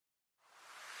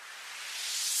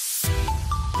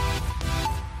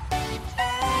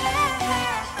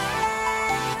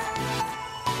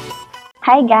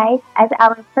Hi, guys. As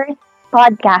our first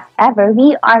podcast ever,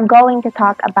 we are going to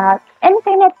talk about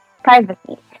internet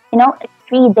privacy. It's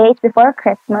 3 days before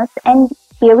Christmas, and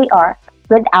here we are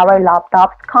with our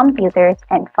laptops, computers,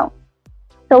 and phones.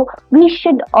 So, we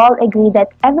should all agree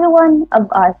that every one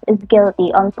of us is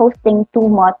guilty on posting too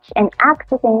much and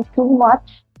accessing too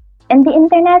much in the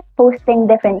internet, posting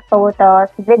different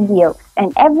photos, videos,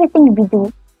 and everything we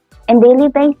do on daily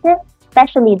basis,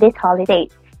 especially this holiday.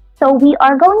 So we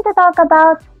are going to talk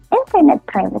about internet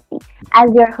privacy.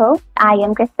 As your host, I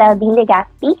am Cristel D.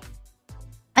 Legaspi.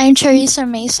 I'm Charissa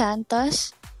May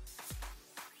Santos.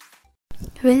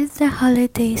 With the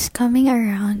holidays coming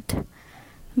around,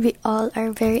 we all are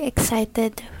very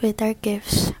excited with our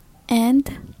gifts.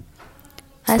 And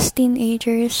as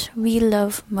teenagers, we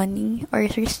love money or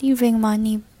receiving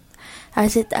money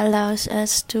as it allows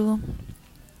us to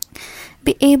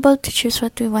be able to choose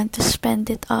what we want to spend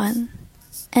it on.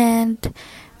 And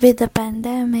with the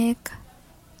pandemic,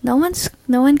 no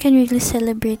one can really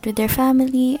celebrate with their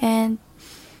family, and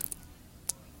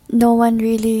no one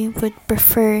really would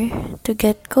prefer to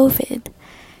get COVID.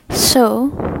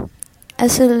 So, a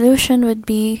solution would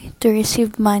be to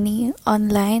receive money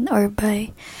online or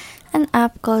by an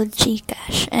app called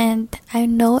GCash. And I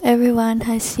know everyone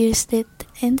has used it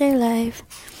in their life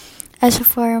as a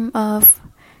form of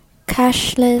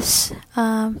cashless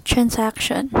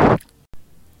transaction.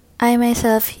 I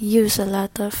myself use it a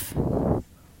lot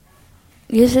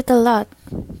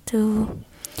to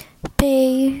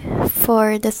pay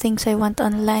for the things I want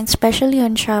online, especially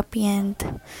on Shopee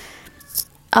and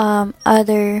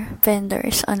other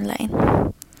vendors online.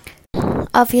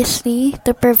 Obviously,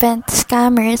 to prevent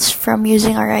scammers from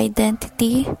using our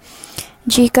identity,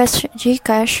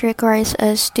 GCash requires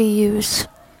us to use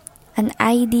an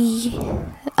ID,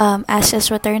 as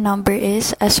what our number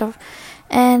is,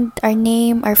 and our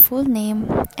name, our full name,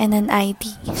 and an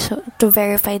ID. So to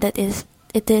verify that it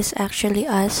is actually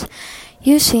us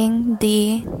using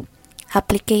the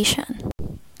application.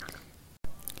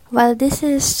 While this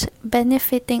is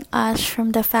benefiting us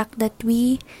from the fact that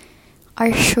we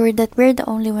are sure that we're the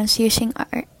only ones using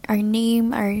our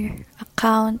name, our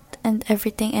account, and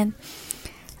everything, and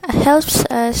helps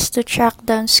us to track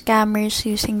down scammers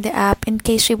using the app in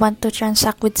case we want to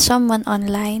transact with someone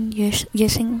online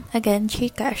using again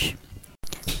GCash.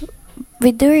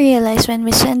 We do realize when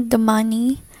we send the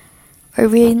money or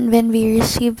when we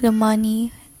receive the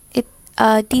money, it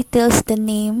details the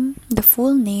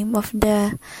full name of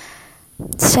the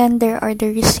sender or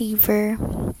the receiver,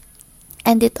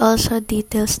 and it also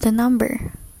details the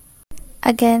number.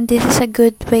 Again, this is a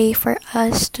good way for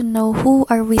us to know who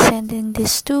are we sending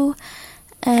this to,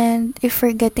 and if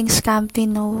we're getting scammed, we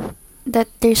know that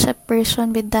there's a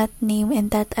person with that name and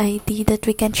that ID that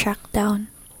we can track down.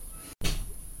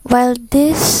 While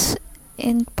this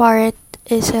in part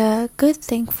is a good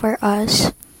thing for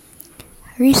us,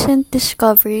 recent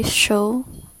discoveries show,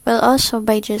 well, also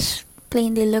by just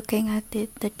plainly looking at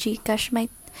it, that GCash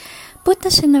might put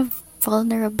us in a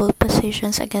vulnerable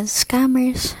positions against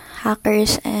scammers,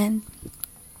 hackers, and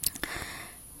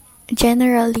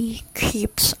generally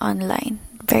creeps online.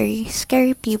 Very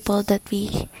scary people that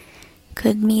we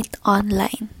could meet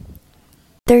online.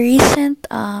 The recent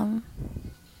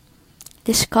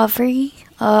discovery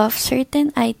of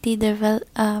certain IT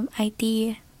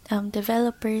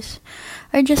developers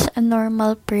or just a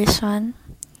normal person,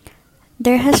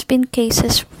 there has been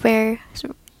cases where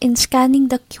in scanning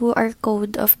the QR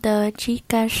code of the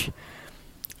GCash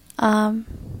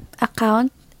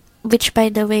account, which by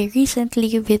the way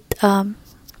recently with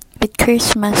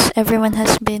Christmas, everyone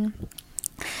has been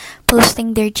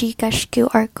posting their GCash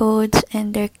QR codes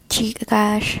and their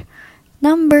GCash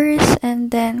numbers, and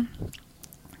then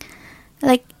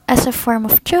like as a form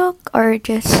of joke or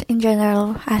just in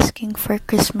general asking for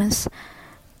Christmas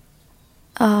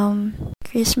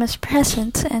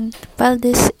presents. And while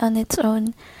this on its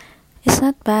own is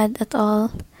not bad at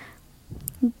all,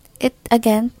 it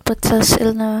again puts us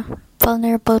in a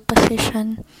vulnerable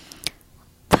position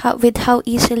with how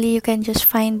easily you can just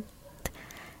find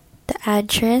the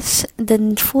address, the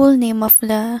full name of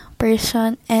the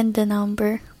person, and the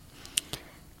number.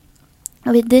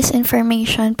 With this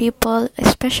information, people,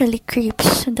 especially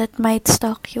creeps that might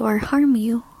stalk you or harm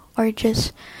you or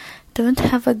just don't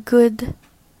have a good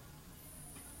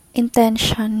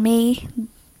intention, may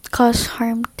cause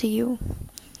harm to you.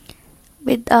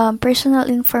 With this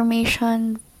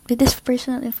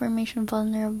personal information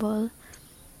vulnerable,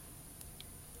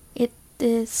 it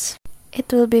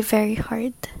will be very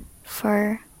hard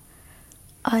for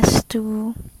us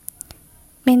to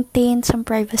maintain some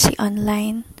privacy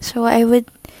online. So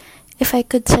if I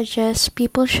could suggest,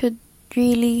 people should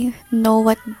really know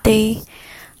what they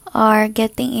are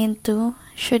getting into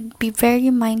should be very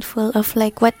mindful of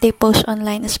like what they post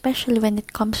online, especially when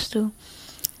it comes to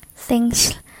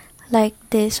things like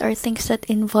this or things that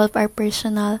involve our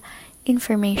personal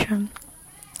information.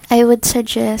 I would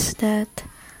suggest that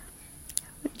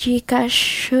Gcash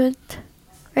should,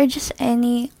 or just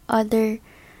any other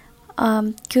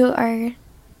QR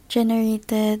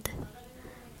generated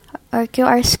or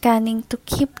QR scanning, to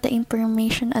keep the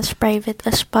information as private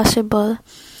as possible.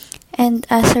 And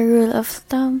as a rule of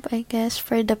thumb, I guess,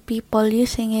 for the people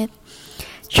using it,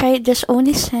 try just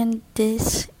only send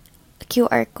this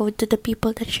QR code to the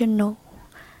people that you know,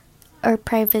 or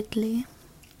privately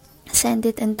send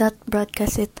it and not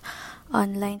broadcast it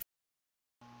online.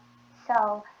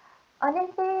 So,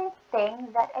 another thing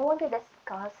that I want to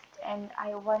discuss and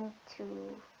I want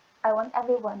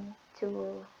everyone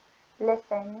to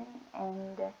listen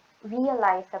and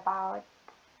realize about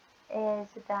is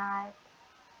that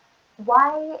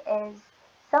why is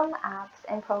some apps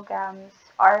and programs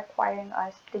are requiring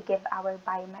us to give our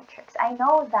biometrics? I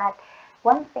know that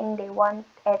one thing they want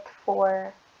it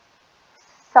for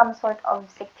some sort of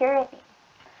security,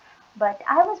 but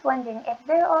I was wondering if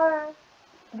there are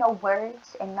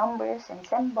words and numbers and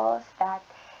symbols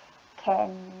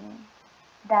can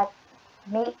that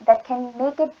that can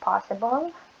make it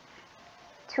possible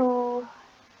to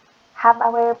have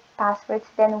our passwords,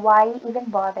 then why even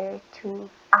bother to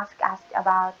ask us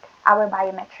about our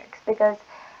biometrics? Because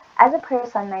as a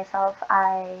person myself,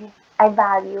 I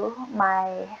value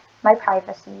my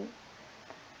privacy,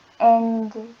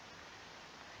 and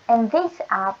these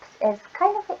apps is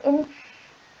kind of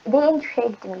they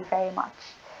intrigued me very much.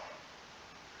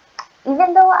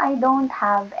 Even though I don't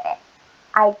have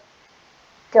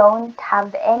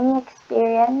any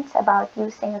experience about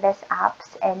using these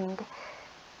apps and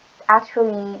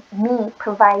actually me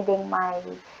providing my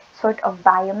sort of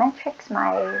biometrics,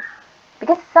 my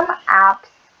because some apps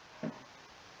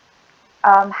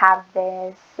have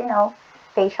this,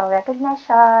 facial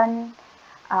recognition,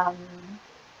 um,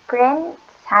 prints,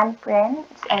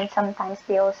 handprints, and sometimes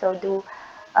they also do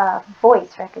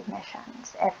voice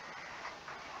recognitions if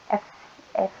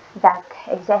if that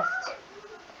exists.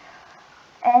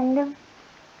 And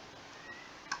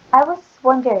I was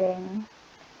wondering,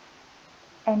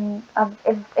 and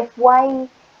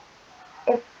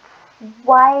if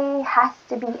why has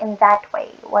to be in that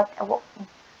way? What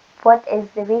is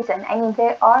the reason? I mean,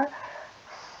 there are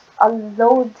a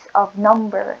loads of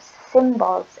numbers,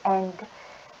 symbols, and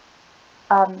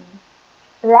um,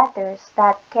 letters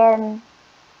that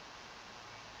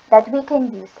we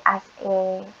can use as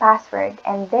a password,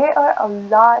 and there are a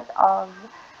lot of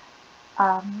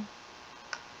um,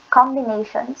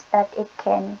 combinations it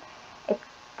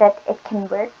it can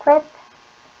work with.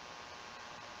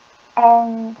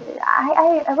 And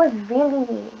I was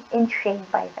really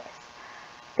intrigued by this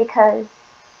because,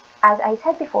 as I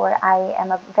said before, I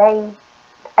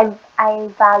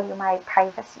value my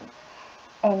privacy,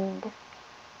 and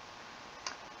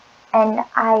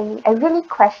I really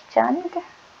questioned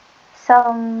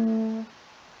some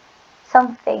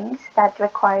some things that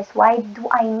requires why do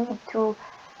I need to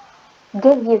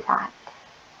give you that,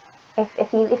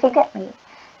 if you get me.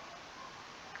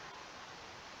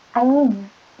 I mean,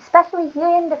 especially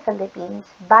here in the Philippines,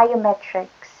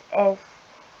 biometrics is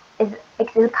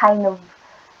a kind of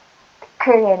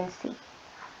currency.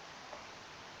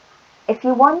 If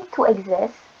you want to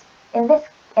exist in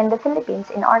the Philippines,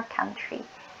 in our country,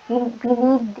 we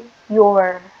need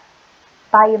your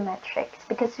biometrics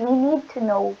because we need to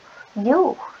know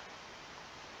you.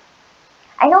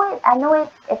 I know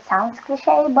it sounds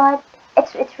cliche, but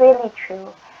it's really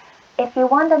true. If you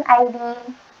want an ID,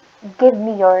 give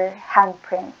me your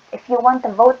handprint. If you want a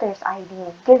voter's ID,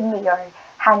 give me your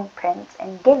handprints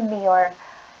and give me your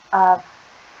uh,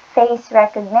 face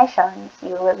recognitions.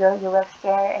 You will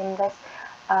stare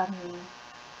um,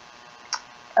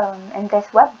 in this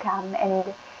webcam,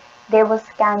 and they will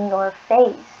scan your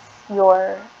face,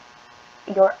 your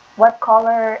what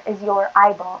color is your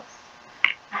eyeballs.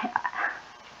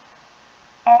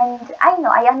 And I know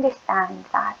I understand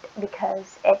that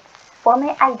because it's for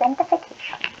my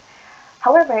identification.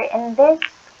 However, in this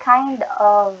kind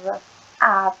of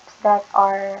apps that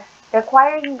are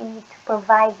requiring me to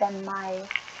provide them my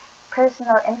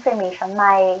personal information,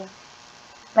 my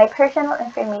personal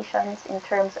informations in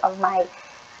terms of my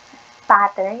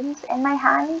patterns in my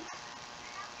hands,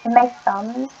 in my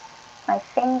thumbs, my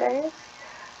fingers,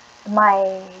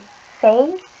 my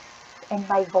face, and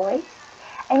my voice.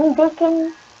 I mean, they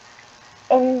can,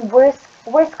 in worst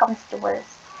comes to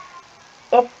worst,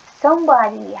 if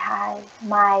somebody has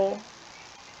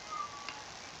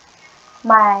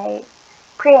my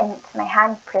prints, my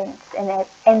handprints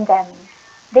in them,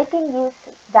 they can use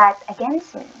that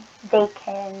against me. They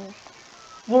can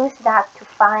use that to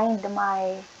find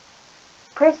my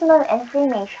personal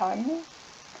information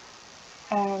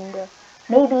and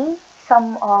maybe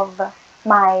some of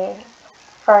my,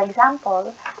 for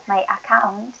example, my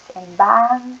accounts in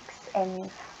banks and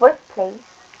workplace,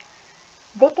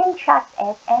 they can track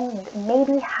it and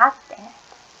maybe hack it.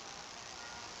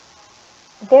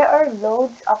 There are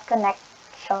loads of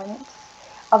connections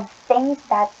of things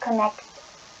that connect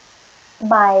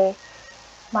my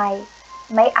my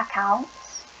my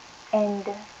accounts and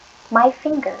my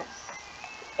fingers.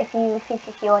 If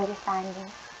you understand me.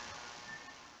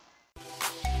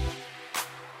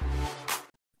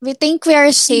 We think we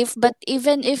are safe, but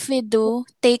even if we do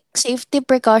take safety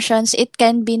precautions, it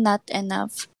can be not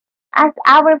enough. As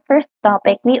our first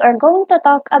topic, we are going to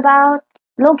talk about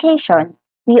location.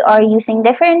 We are using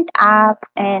different apps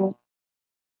and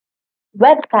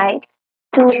websites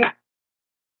to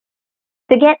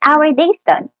to get our days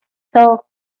done. So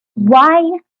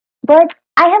why? But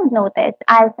I have noticed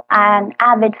as an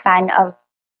avid fan of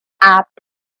apps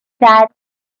that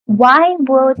why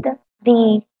would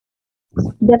the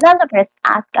developers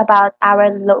ask about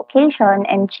our location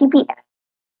and GPS,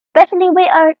 especially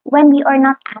when we are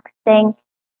not accessing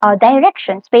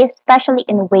directions, especially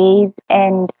in Waze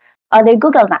and other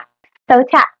Google Maps. So,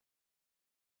 chat,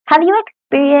 have you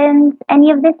experienced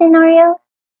any of this scenario?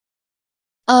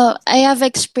 I have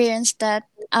experienced that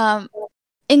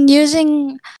in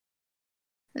using,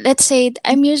 let's say,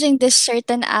 I'm using this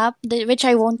certain app, which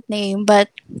I won't name, but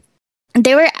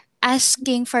they were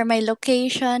asking for my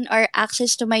location or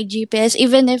access to my GPS,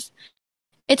 even if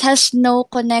it has no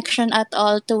connection at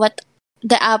all to what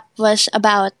the app was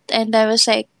about. And I was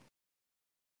like,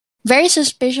 very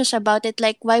suspicious about it.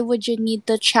 Like, why would you need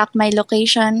to track my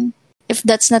location if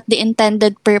that's not the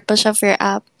intended purpose of your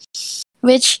app?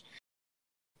 Which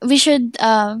we should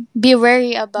be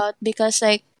wary about because,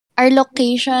 like, our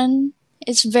location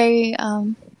is very,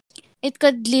 it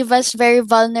could leave us very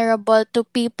vulnerable to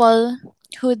people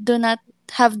who do not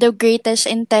have the greatest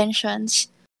intentions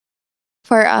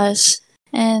for us.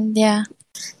 And yeah,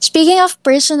 speaking of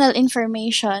personal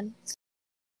information,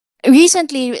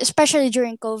 recently, especially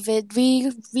during COVID,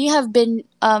 we have been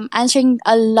answering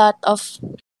a lot of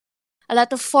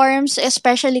forms,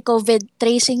 especially COVID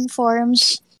tracing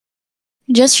forms,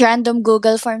 just random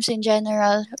Google forms in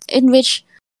general, in which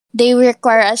they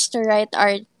require us to write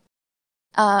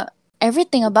uh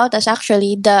everything about us,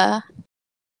 actually, the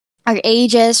our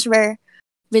ages, where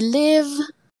we live,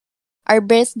 our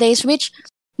birthdays, which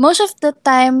most of the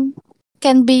time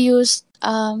can be used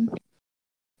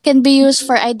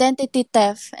for identity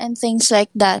theft and things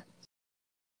like that.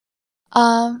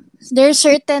 There are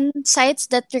certain sites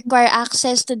that require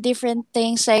access to different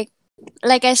things,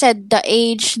 like I said, the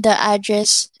age, the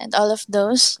address, and all of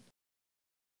those.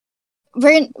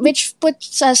 Which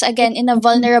puts us again in a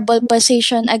vulnerable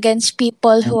position against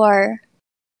people who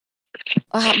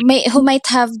might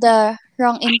have the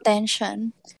wrong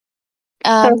intention.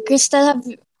 So Crystal,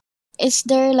 is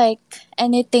there like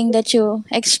anything that you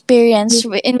experience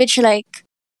in which, like,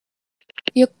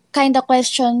 you kind of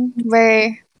question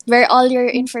where all your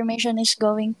information is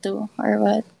going to, or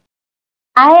what?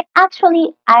 I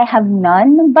have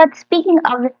none, but speaking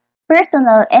of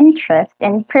personal interest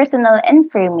and personal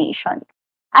information,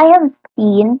 I have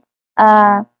seen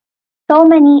uh, so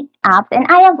many apps, and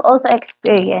I have also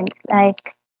experienced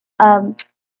like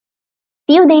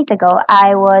few days ago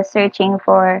I was searching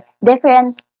for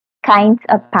different kinds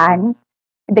of pants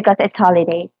because it's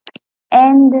holiday.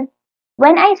 And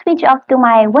when I switched off to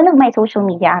my one of my social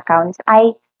media accounts,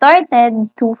 I started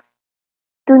to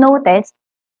notice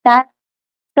that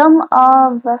some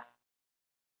of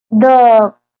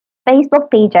the Facebook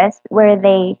pages where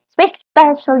they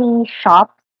especially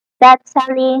shops that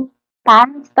selling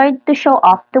pants started to show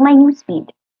off to my newsfeed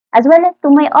as well as to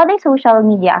my other social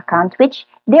media accounts, which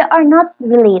they are not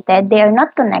related, they are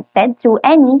not connected to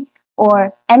any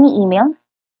email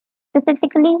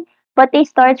specifically, but they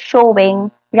start showing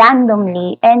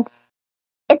randomly, and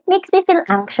it makes me feel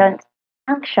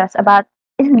anxious about,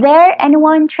 is there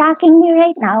anyone tracking me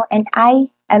right now? And I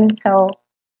am so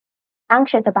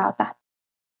anxious about that.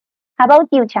 How about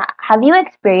you, Cha? Have you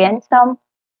experienced some?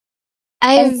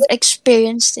 And I've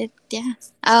experienced it, yeah.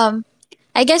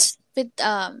 I guess with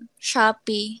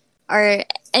Shopee or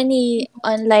any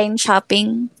online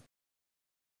shopping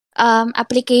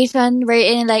application,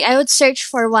 wherein, like, I would search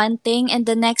for one thing and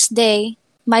the next day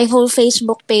my whole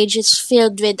Facebook page is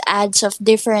filled with ads of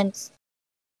different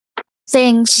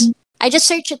things. I just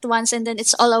search it once and then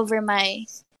it's all over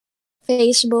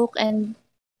Facebook, and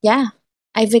yeah,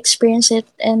 I've experienced it,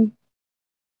 and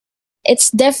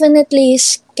it's definitely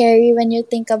scary when you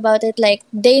think about it. Like,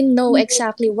 they know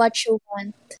exactly what you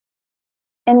want.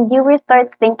 And you will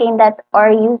start thinking that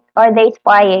are they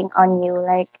spying on you?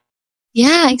 Like,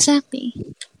 Yeah, exactly.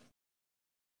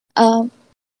 Um,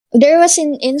 there was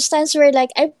an instance where, like,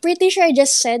 I'm pretty sure I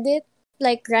just said it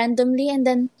like randomly, and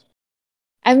then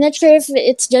I'm not sure if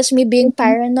it's just me being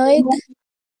paranoid.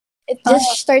 It just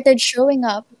oh, started showing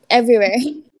up everywhere.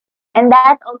 and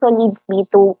that also leads me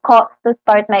to to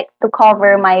start my to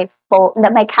cover my phone,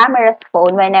 my camera's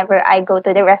phone whenever I go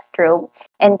to the restroom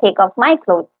and take off my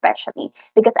clothes, especially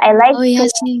because Oh yeah,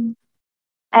 same.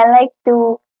 I like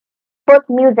to put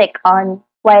music on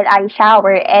while I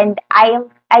shower, and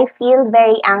I feel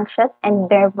very anxious and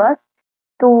nervous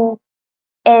to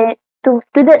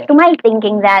to my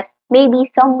thinking that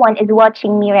maybe someone is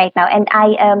watching me right now, and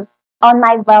I am on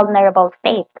my vulnerable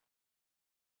state.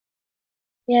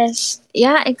 Yes.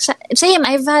 Yeah, same.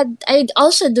 I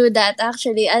also do that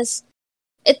actually, as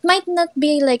it might not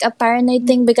be like a paranoid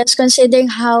thing, because considering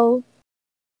how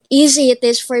easy it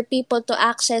is for people to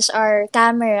access our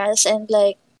cameras and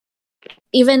like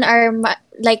even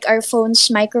like our phones,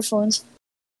 microphones,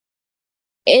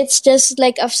 it's just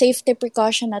like a safety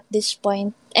precaution at this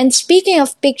point. And speaking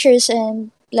of pictures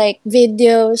and like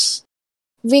videos,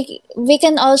 we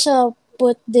can also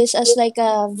put this as like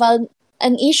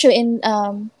an issue in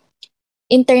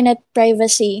internet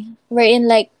privacy, wherein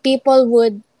like people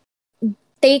would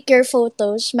take your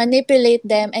photos, manipulate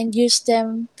them, and use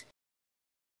them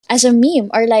as a meme.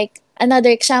 Or like another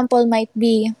example might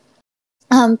be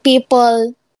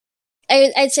people.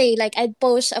 I'd say like I'd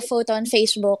post a photo on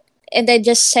Facebook and then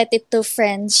just set it to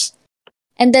friends,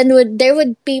 and then would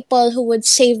people who would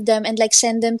save them and like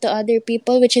send them to other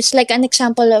people, which is like an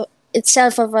example of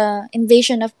itself of a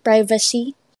invasion of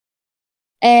privacy.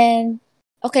 And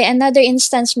okay, another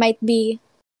instance might be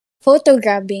photo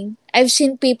grabbing. I've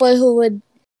seen people who would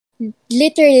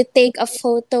literally take a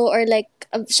photo or like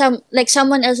some like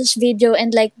someone else's video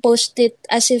and like post it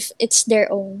as if it's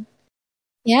their own.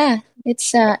 Yeah,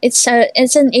 it's an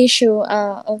issue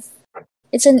of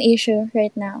it's an issue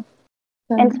right now.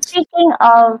 And Um, speaking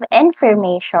of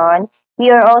information, we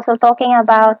are also talking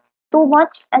about too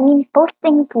much. I mean,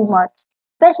 posting too much,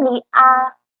 especially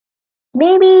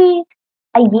maybe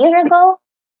a year ago,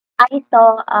 I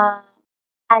saw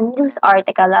a news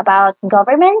article about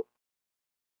government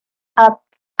uh,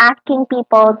 asking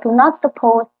people to not to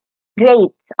post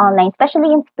grades online,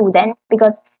 especially in students,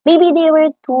 because maybe they were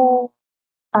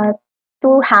uh,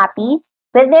 too happy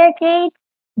with their grades.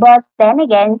 But then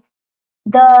again,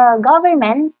 the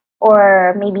government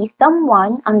or maybe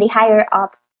someone on the higher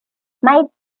up might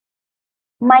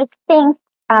might think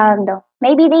no,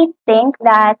 maybe they think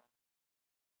that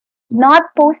not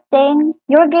posting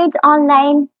your grades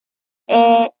online,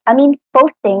 I mean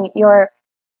posting your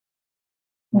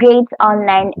grades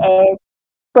online is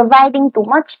providing too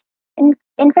much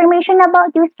information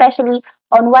about you, especially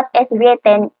on what is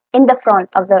written in the front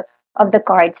of the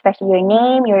card, especially your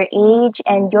name, your age,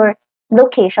 and your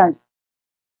location.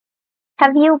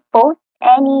 Have you posted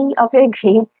any of your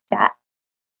grades? Kat?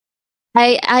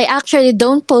 I actually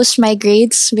don't post my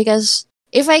grades because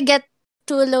if I get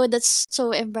too low, that's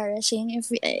so embarrassing.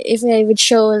 If I would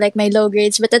show like my low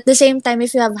grades, but at the same time,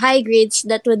 if you have high grades,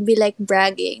 that would be like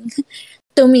bragging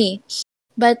to me.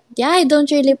 But yeah, I don't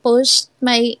really post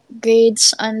my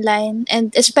grades online,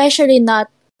 and especially not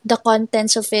the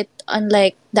contents of it on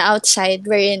like the outside,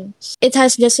 wherein it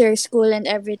has just your school and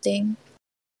everything,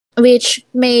 which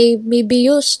may be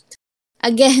used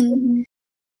again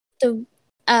to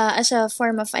as a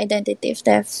form of identity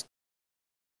theft.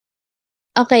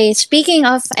 Okay, speaking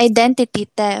of identity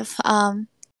theft,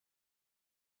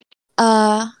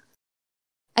 uh,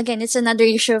 again, it's another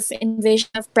issue of invasion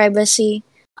of privacy.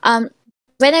 Um,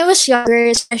 when I was younger,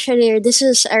 especially this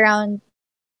is around,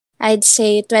 I'd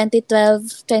say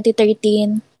 2012,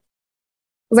 2013,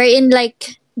 wherein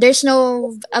like there's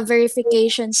no a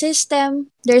verification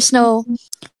system, there's no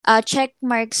check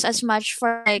marks as much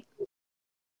for like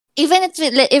even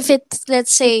if it's,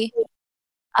 let's say,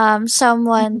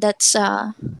 someone that's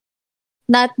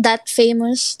not that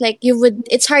famous, like you would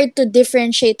it's hard to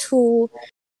differentiate who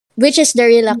which is the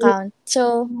real account.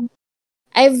 So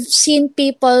I've seen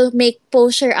people make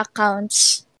poser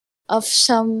accounts of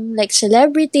some like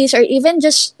celebrities or even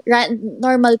just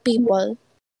normal people.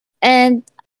 And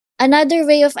another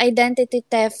way of identity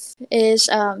theft is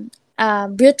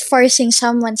brute forcing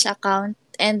someone's account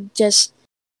and just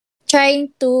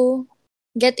trying to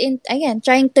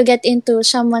trying to get into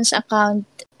someone's account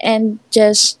and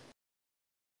just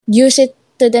use it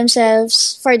to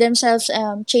themselves for themselves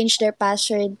change their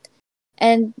password.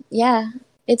 And yeah,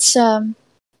 it's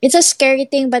a scary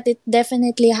thing, but it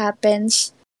definitely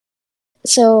happens.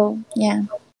 So yeah.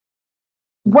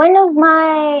 One of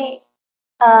my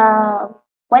uh,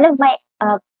 one of my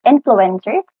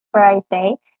influencers, where I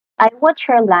say, I watch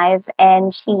her live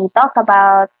and she talk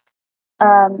about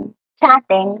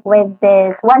chatting with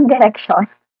this One Direction.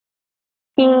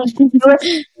 She was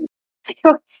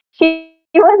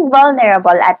she was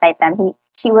vulnerable at that time.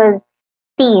 She was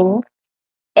teen,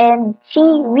 and she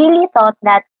really thought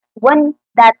that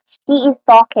that she is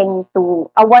talking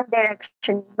to a One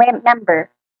Direction member,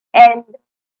 and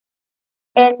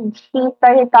she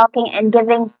started talking and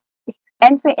giving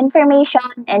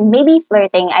information and maybe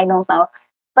flirting. I don't know,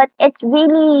 but it's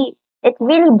really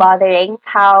bothering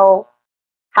how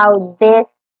this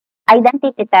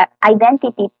identity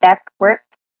theft works,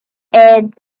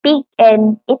 and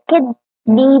it can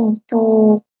lead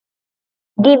to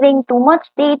giving too much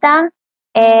data.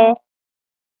 And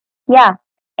yeah,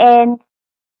 and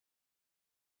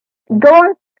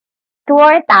going to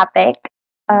our topic,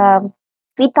 um,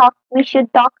 we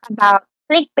should talk about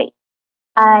clickbait.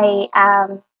 I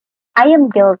am I am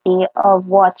guilty of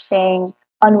watching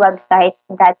on websites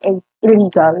that is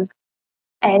illegal,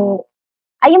 and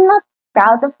I am not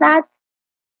proud of that.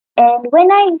 And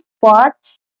when I watch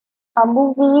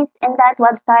movies in that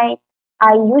website,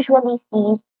 I usually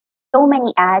see so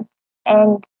many ads,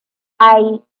 and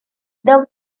I the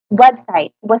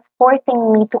website was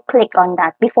forcing me to click on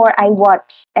that before I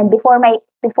watch and before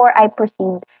I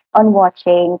proceed on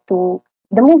watching to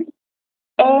the movie.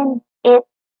 And it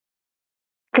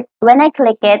when I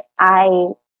click it,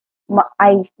 I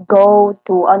go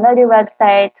to another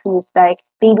website who's like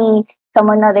maybe some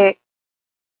another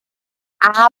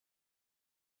app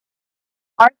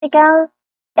article,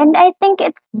 and I think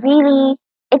it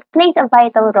plays a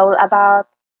vital role about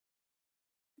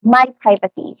my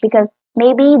privacy, because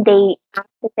maybe they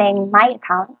accessing my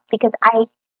account, because I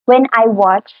when I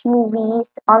watch movies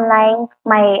online,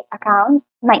 my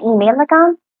email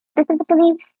account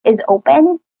specifically is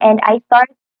open, and I start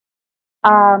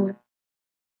um,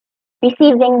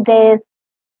 receiving this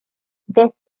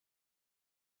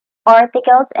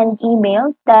articles and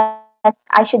emails that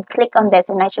I should click on this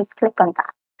and I should click on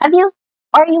that. Have you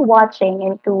Are you watching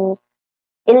into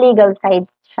illegal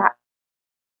sites?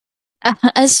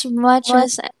 As much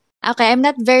as okay, I'm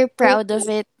not very proud of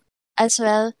it as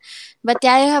well. But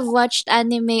yeah, I have watched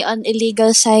anime on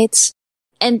illegal sites,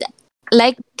 and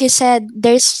like you said,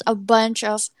 there's a bunch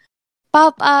of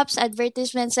pop-ups,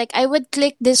 advertisements. Like I would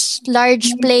click this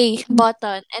large play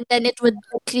button, and then it would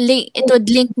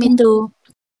link me to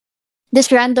this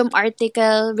random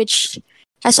article which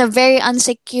has a very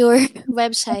unsecure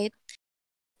website,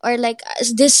 or like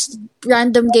this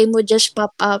random game would just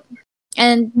pop up.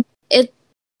 And it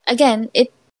again,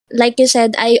 it like you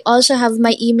said, I also have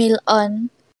my email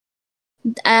on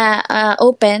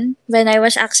open when I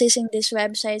was accessing this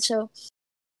website, so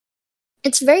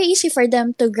it's very easy for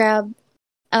them to grab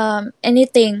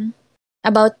anything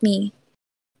about me,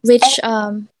 which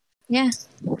yeah.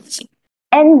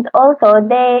 And also,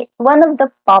 they one of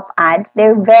the pop ads,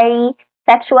 they're very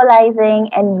sexualizing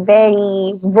and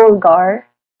very vulgar.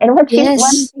 And once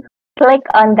Yes. you click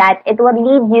on that, it will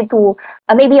lead you to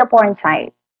maybe a porn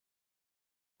site.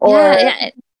 Yeah, Or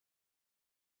yeah.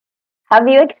 have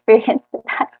you experienced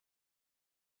that?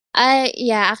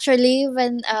 Actually,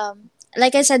 when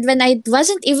like I said, when I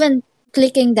wasn't even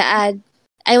clicking the ad,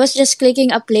 I was just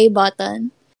clicking a play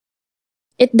button.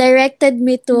 It directed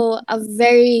me to a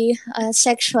very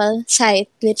sexual site,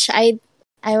 which I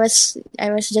was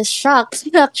just shocked.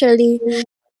 Actually,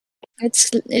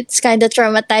 it's kind of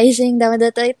traumatizing now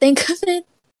that I think of it.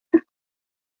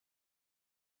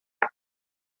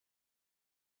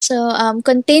 So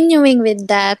continuing with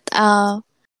that,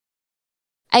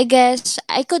 I guess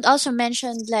I could also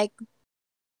mention like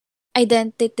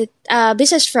identity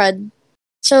business fraud.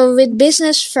 So with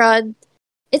business fraud,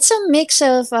 it's a mix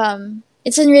of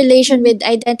it's in relation with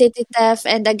identity theft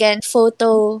and again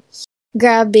photo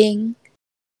grabbing,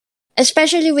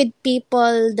 especially with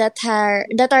people that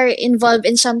are involved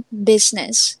in some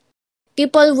business.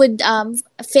 People would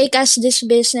fake as this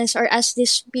business or as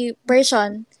this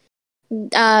person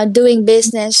doing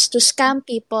business to scam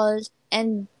people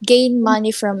and gain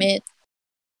money from it.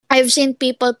 I've seen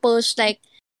people post like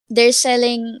they're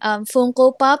selling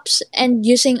Funko Pops and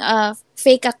using a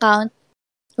fake account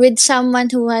with someone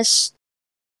who has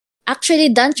actually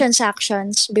done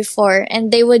transactions before,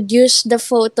 and they would use the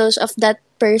photos of that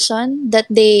person that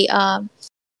they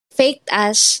faked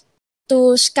as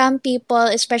to scam people,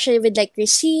 especially with like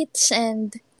receipts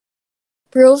and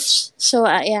proofs. So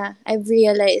yeah, I've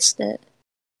realized that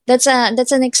that's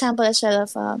an example as well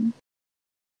of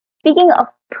Speaking of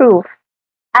proof,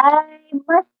 I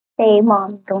must say,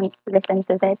 Mom, don't listen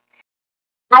to this.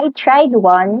 I tried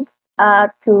once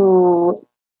to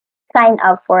sign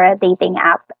up for a dating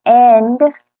app, and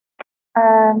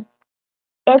uh,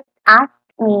 it asked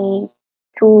me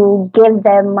to give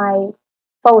them my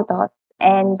photos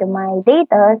and my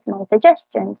data, my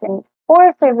suggestions, and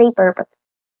for survey purposes.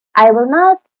 I will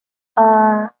not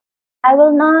uh, I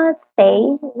will not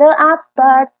say the app,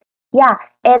 but yeah,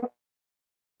 it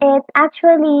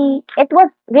was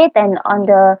written on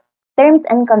the terms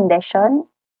and conditions,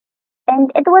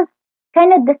 and it was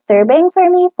kind of disturbing for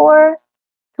me for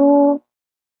to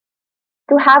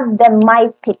to have them my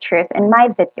pictures and my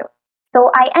videos.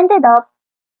 So I ended up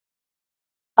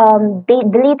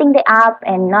deleting the app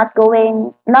and not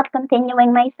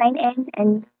continuing my sign in,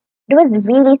 and it was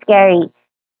really scary.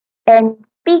 And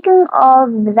speaking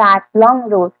of that long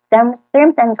rules, terms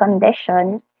and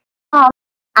conditions, some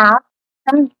apps,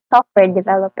 some software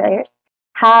developers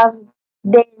have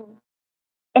been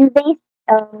invade,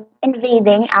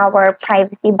 invading our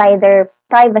privacy by their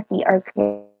privacy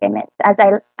agreements. As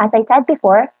I said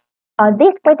before,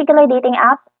 this particular dating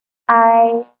app,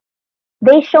 I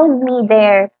they showed me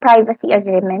their privacy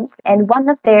agreements, and one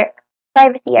of their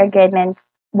privacy agreements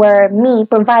were me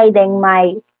providing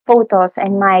my photos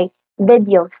and my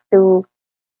videos to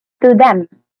them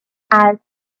as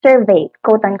survey,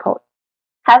 quote unquote.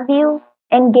 Have you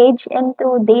engaged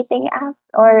into dating apps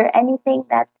or anything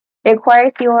that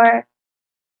requires your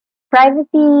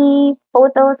privacy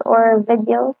photos or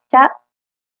videos, chat?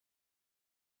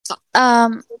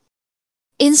 um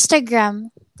Instagram.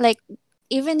 Like,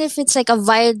 even if it's like a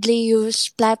widely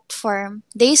used platform,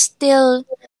 they still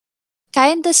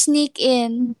kind of sneak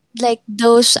in like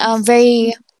those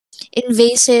very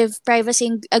invasive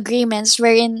privacy agreements,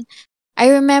 wherein I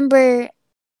remember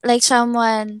like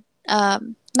someone,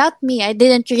 not me, I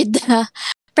didn't read the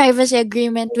privacy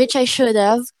agreement, which I should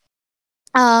have.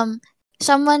 um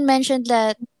Someone mentioned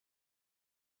that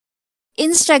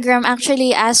Instagram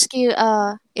actually asks you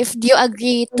if you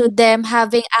agree to them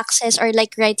having access or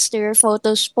like rights to your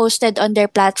photos posted on their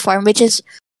platform, which is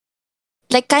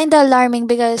like kind of alarming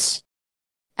because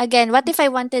again, what if I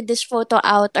wanted this photo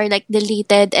out or like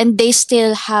deleted and they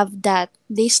still have that?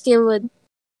 They still would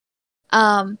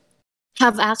um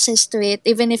have access to it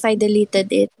even if I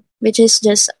deleted it, which is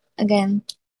just again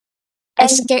a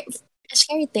And scary a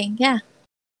scary thing. Yeah.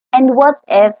 and what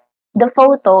if the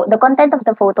content of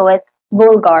the photo is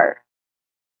vulgar?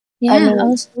 I Yeah, mean,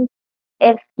 also.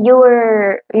 if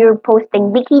you're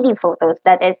posting bikini photos,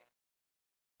 that is,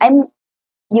 I'm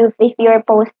you if you're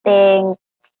posting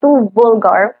too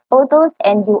vulgar photos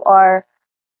and you are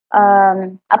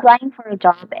applying for a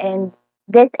job, and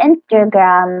this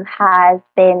Instagram has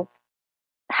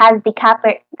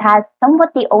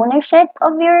somewhat the ownership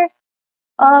of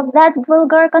that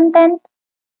vulgar content.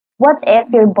 What if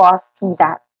your boss saw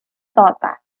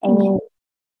that, Yeah. and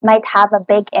might have a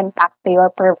big impact to your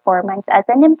performance as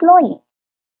an employee?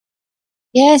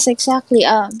 Yes, exactly.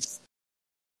 I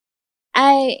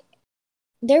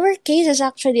There were cases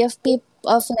actually of people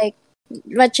of like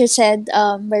what you said,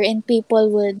 wherein people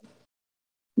would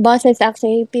bosses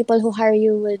actually people who hire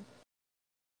you would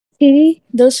see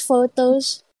those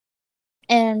photos,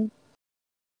 and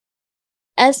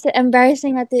as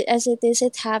embarrassing as it is,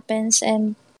 it happens,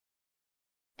 and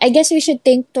I guess we should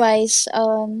think twice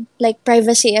on like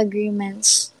privacy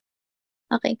agreements.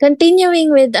 Okay,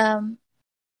 continuing with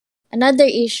another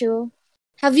issue.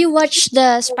 Have you watched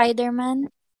the Spider-Man?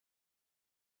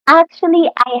 Actually,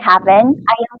 I haven't.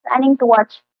 I am planning to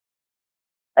watch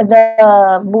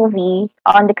the movie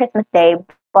on the Christmas day,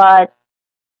 but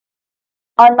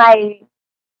on my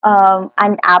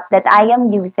an app that I am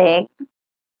using,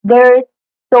 there's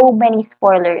so many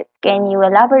spoilers. Can you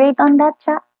elaborate on that,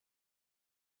 chat?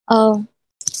 Oh,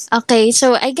 okay.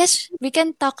 So I guess we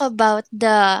can talk about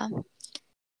the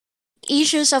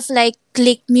issues of like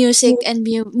click music and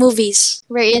movies,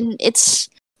 wherein it's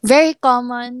very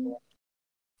common.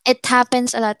 It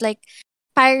happens a lot, like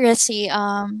piracy.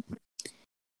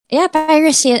 Yeah,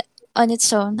 piracy on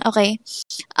its own. Okay.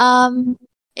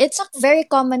 It's a very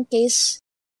common case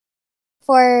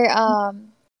for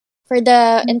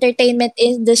the entertainment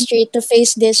industry to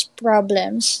face these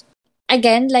problems.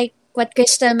 Again, like what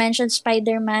Crystal mentioned,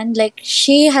 Spider-Man, like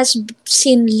she has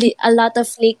seen a lot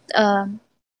of leaked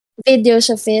videos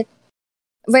of it,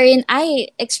 wherein I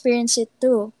experience it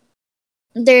too.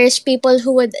 There's people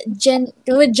who would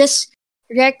just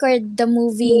record the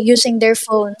movie using their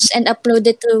phones and upload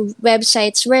it to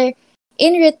websites where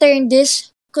in return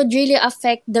this could really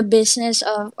affect the business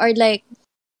of, or like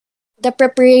the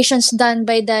preparations done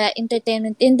by the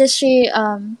entertainment industry,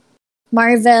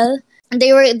 Marvel.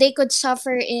 They could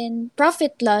suffer in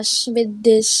profit loss with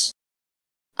this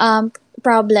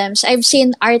problems. I've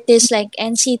seen artists like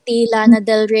NCT, Lana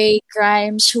Del Rey,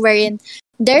 Grimes, wherein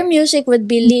their music would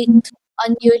be leaked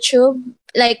on YouTube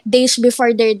like days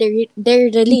before their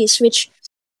release, which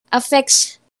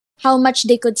affects how much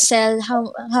they could sell,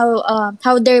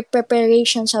 how their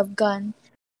preparations have gone,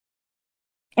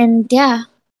 and yeah.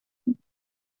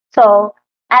 So,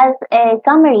 as a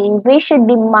summary, we should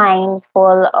be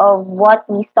mindful of what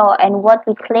we saw and what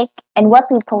we click and what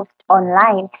we post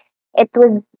online. It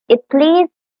plays.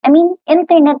 I mean,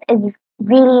 internet is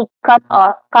really cut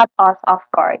us off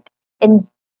guard in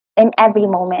every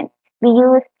moment. We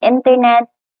use internet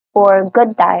for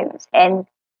good times, and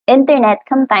internet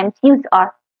sometimes use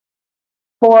us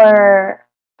for,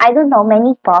 I don't know,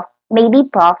 maybe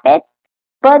profit,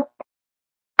 but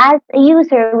as a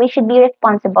user, we should be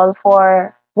responsible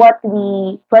for what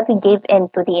we give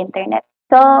into the internet.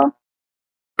 So,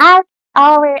 as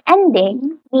our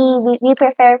ending, we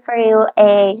prepare for you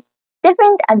a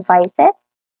different advices,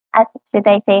 as should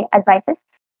I say advices,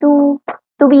 to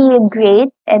to be great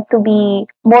and to be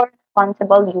more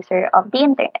responsible user of the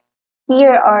internet.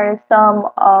 Here are some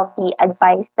of the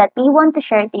advice that we want to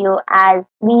share to you as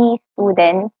we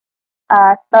students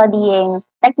studying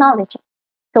technology.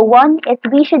 So one is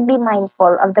we should be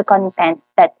mindful of the content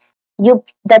that we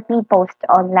post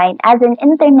online. As an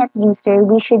internet user,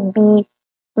 we should be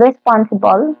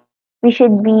responsible. We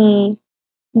should be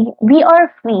we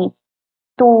are free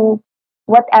to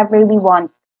whatever we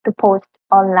want to post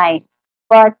online.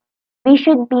 But we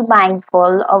should be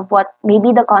mindful of what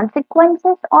maybe the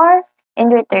consequences are in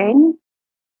return,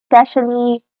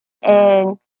 especially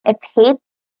in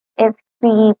if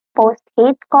we post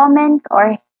hate comments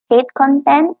or hate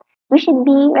content, we should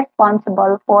be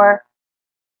responsible for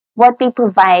what we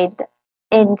provide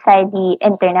inside the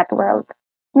internet world.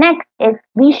 Next is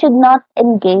we should not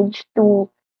engage to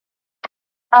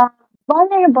uh,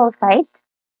 vulnerable sites,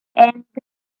 and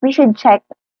we should check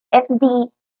if the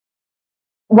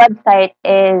website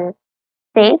is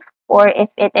safe or if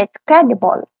it is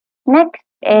credible. Next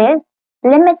is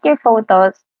limit your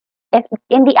photos if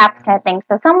in the app settings.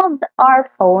 So some of our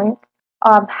phones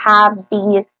have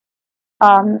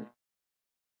um,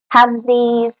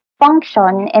 these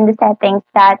function in the settings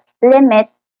that limit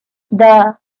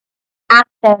the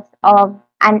access of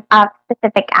a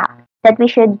specific app. That we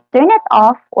should turn it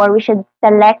off, or we should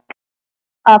select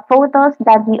photos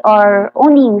that we are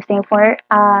only using for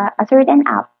a certain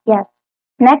app. Yes.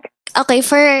 Next. Okay,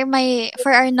 for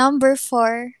our number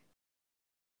 4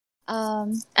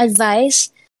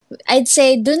 advice, I'd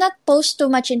say do not post too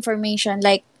much information.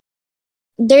 Like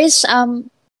there's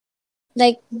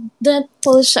like do not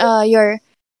post your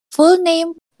full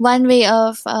name. One way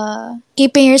of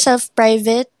keeping yourself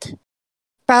private,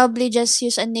 probably just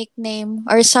use a nickname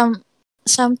or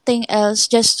something else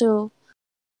just to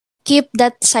keep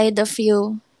that side of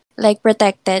you like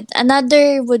protected.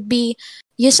 Another would be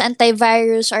use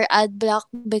antivirus or ad block,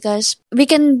 because we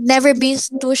can never be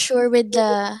too sure with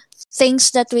the things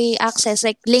that we access,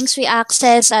 like links we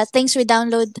access, things we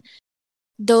download.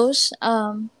 Those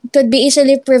could be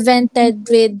easily prevented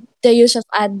with the use of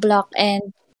ad block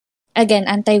and again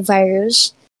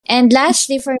antivirus. And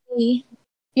lastly, for me,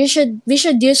 we should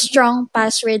use strong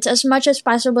passwords as much as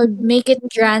possible. Make it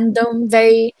random,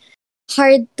 very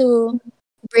hard to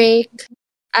break,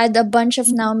 add a bunch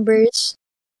of numbers,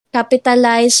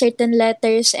 capitalize certain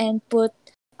letters, and put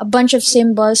a bunch of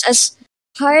symbols. As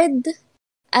hard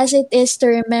as it is to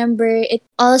remember,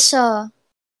 it's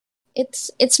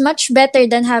much better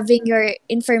than having your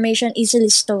information easily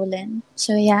stolen.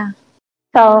 So yeah.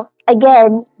 So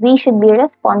again, we should be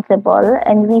responsible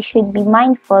and we should be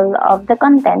mindful of the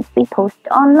content we post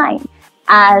online.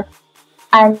 As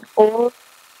an old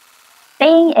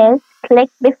saying is, click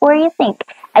before you think.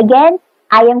 Again,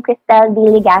 I am Cristel D.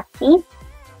 Legaspi,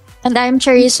 And I'm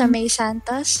Charissa May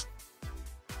Santos.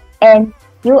 and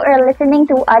you are listening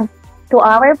to our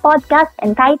podcast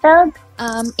entitled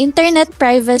Internet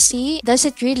privacy, does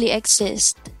it really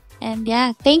exist? And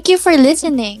yeah, thank you for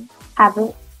listening. Have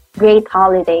a Great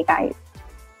Holiday, guys.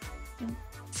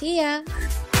 See ya.